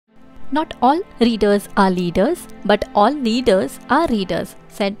Not all readers are leaders, but all leaders are readers,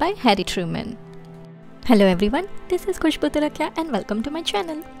 said by Harry Truman. Hello everyone, this is Khushbu Turakia and welcome to my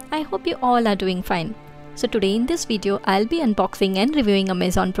channel. I hope you all are doing fine. So today in this video, I'll be unboxing and reviewing a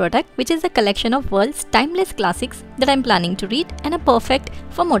Amazon product which is a collection of world's timeless classics that I'm planning to read and are perfect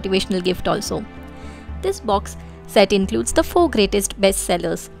for motivational gift also. This box set includes the 4 greatest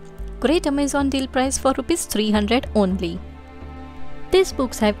bestsellers. Great Amazon deal price for Rs 300 only. These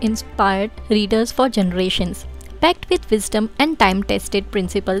books have inspired readers for generations, packed with wisdom and time-tested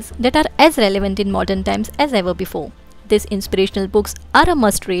principles that are as relevant in modern times as ever before. These inspirational books are a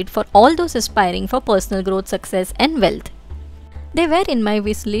must-read for all those aspiring for personal growth, success and wealth. They were in my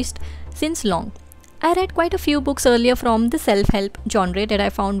wish list since long. I read quite a few books earlier from the self-help genre that I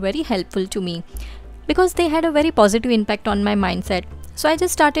found very helpful to me because they had a very positive impact on my mindset. So I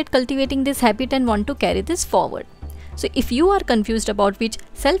just started cultivating this habit and want to carry this forward. So if you are confused about which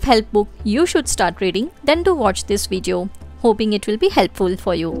self-help book you should start reading, then do watch this video, hoping it will be helpful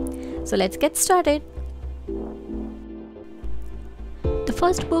for you. So let's get started. The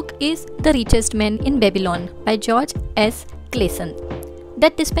first book is The Richest Man in Babylon by George S. Clason,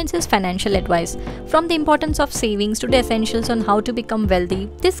 that dispenses financial advice. From the importance of savings to the essentials on how to become wealthy,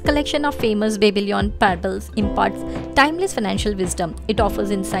 this collection of famous Babylon parables imparts timeless financial wisdom. It offers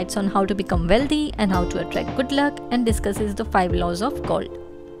insights on how to become wealthy and how to attract good luck and discusses the 5 laws of gold.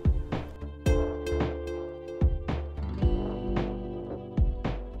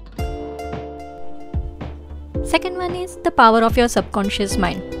 Second one is The Power of Your Subconscious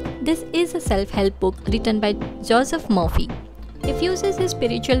Mind. This is a self-help book written by Joseph Murphy. He uses his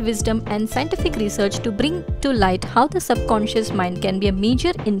spiritual wisdom and scientific research to bring to light how the subconscious mind can be a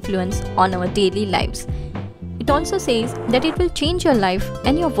major influence on our daily lives. It also says that it will change your life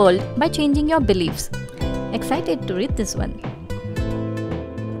and your world by changing your beliefs. Excited to read this one.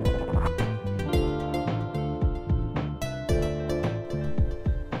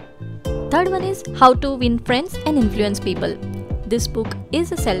 Third one is How to Win Friends and Influence People. This book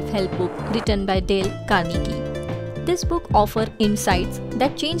is a self-help book written by Dale Carnegie. This book offers insights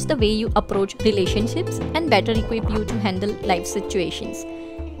that change the way you approach relationships and better equip you to handle life situations.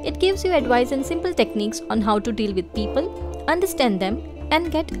 It gives you advice and simple techniques on how to deal with people, understand them,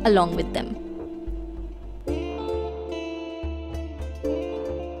 and get along with them.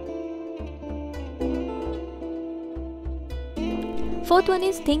 Fourth one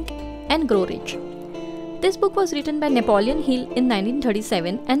is Think and Grow Rich. This book was written by Napoleon Hill in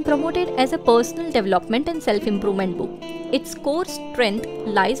 1937 and promoted as a personal development and self-improvement book. Its core strength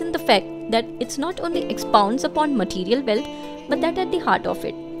lies in the fact that it not only expounds upon material wealth, but that at the heart of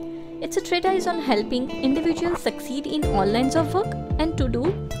it. It's a treatise on helping individuals succeed in all lines of work and to do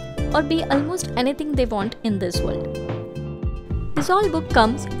or be almost anything they want in this world. This whole book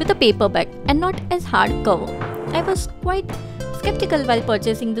comes with a paperback and not as hardcover. I was quite skeptical while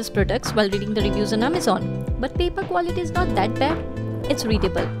purchasing these products while reading the reviews on Amazon, but paper quality is not that bad. It's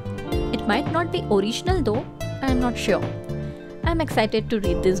readable. It might not be original though, I'm not sure. I'm excited to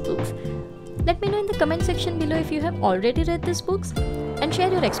read these books. Let me know in the comment section below if you have already read these books and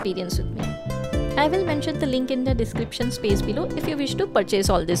share your experience with me. I will mention the link in the description space below if you wish to purchase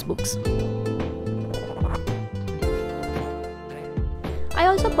all these books. I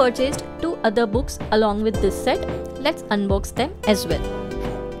also purchased 2 other books along with this set. Let's unbox them as well.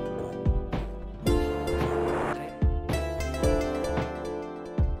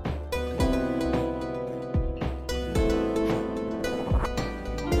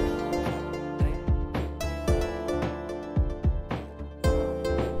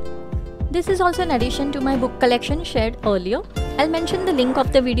 This is also an addition to my book collection shared earlier. I'll mention the link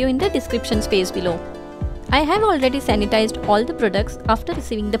of the video in the description space below. I have already sanitized all the products after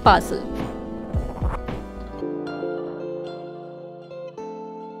receiving the parcel.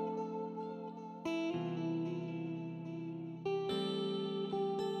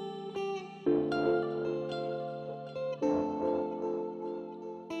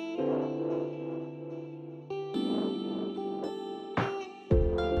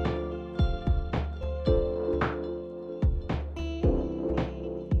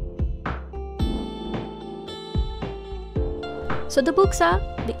 So the books are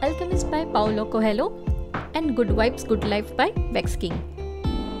The Alchemist by Paulo Coelho and Good Vibes, Good Life by Vex King.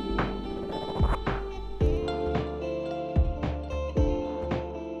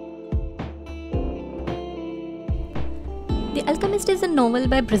 The Alchemist is a novel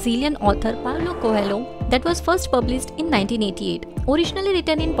by Brazilian author Paulo Coelho that was first published in 1988. Originally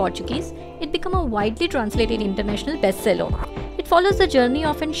written in Portuguese, it became a widely translated international bestseller. It follows the journey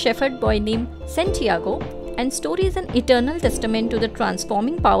of a shepherd boy named Santiago and story is an eternal testament to the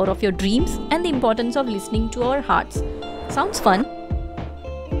transforming power of your dreams and the importance of listening to our hearts. Sounds fun?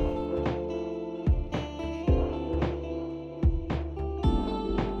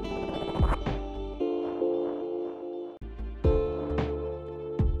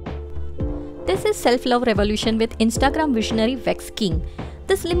 This is Self-Love Revolution with Instagram visionary Vex King.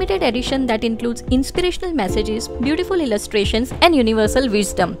 This limited edition that includes inspirational messages, beautiful illustrations, and universal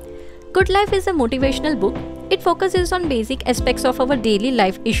wisdom. Good Life is a motivational book. It focuses on basic aspects of our daily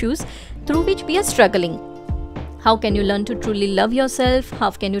life issues through which we are struggling. How can you learn to truly love yourself?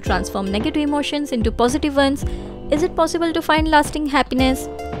 How can you transform negative emotions into positive ones? Is it possible to find lasting happiness?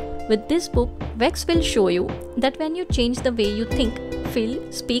 With this book, Vex will show you that when you change the way you think, feel,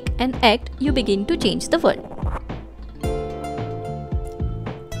 speak, and act, you begin to change the world.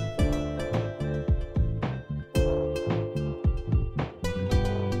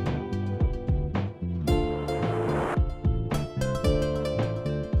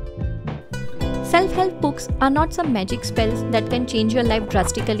 Self-help books are not some magic spells that can change your life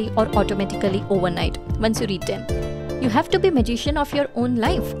drastically or automatically overnight once you read them. You have to be a magician of your own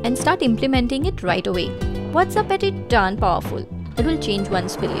life and start implementing it right away. What's up at it darn powerful. It will change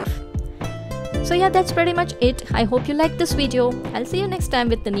one's belief. So yeah, that's pretty much it. I hope you liked this video. I'll see you next time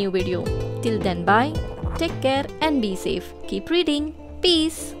with the new video. Till then, bye, take care and be safe. Keep reading.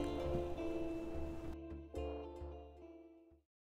 Peace.